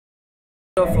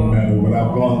No matter what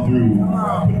I've gone through,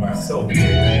 I put myself in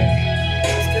there,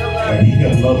 and He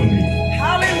kept loving me.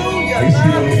 Hallelujah. I used to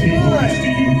be one of those people who used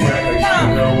to do crack, I used to do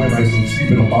heroin, I used to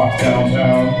sleep in a box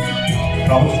downtown.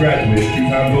 College graduate, 2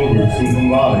 times over,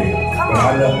 cum laude. When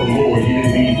I left the Lord, He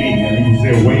didn't need me, and He was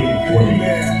there waiting for me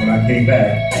when I came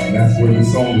back. And that's where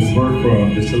this song was birthed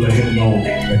from, just to let Him know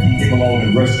that He came along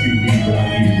and rescued me when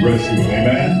I needed rescue.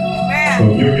 Amen? So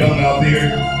if you're young out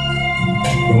there,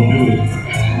 don't do it.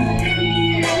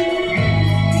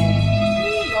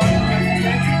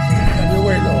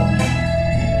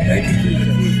 Thank you,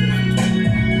 Jesus.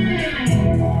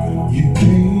 You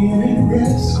came and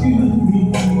rescued me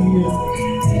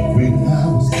when I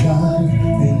was blind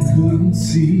and couldn't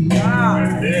see.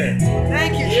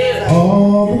 Thank you, Jesus.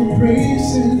 All the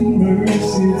grace and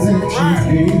mercy that you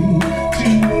gave to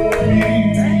me.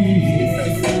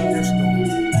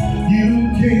 You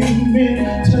came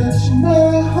and touched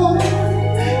my heart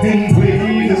and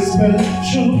played a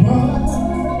special part.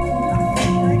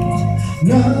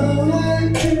 Now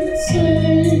I can say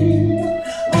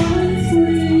I'm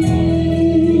free.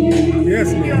 Yes,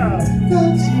 Lord.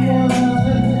 That's why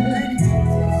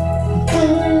I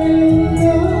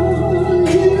love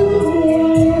you.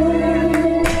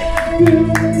 If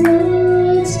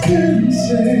words can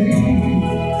say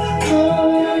I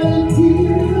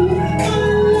give my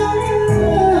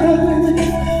life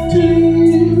to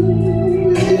you,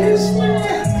 is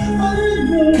where I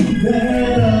know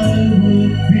that I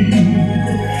would be.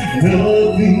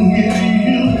 Nothing if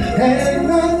you had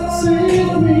not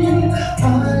saved me. I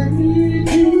need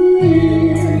you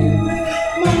in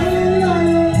my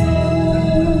life.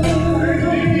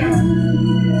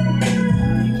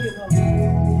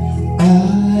 I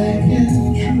can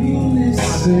truly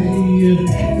say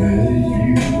that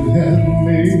you have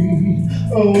made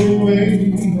a way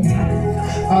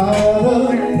out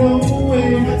of no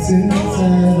way since I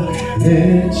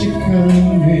let you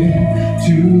come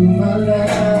into my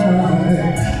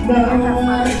life. Now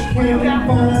I can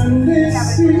finally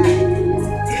see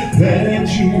that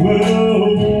you were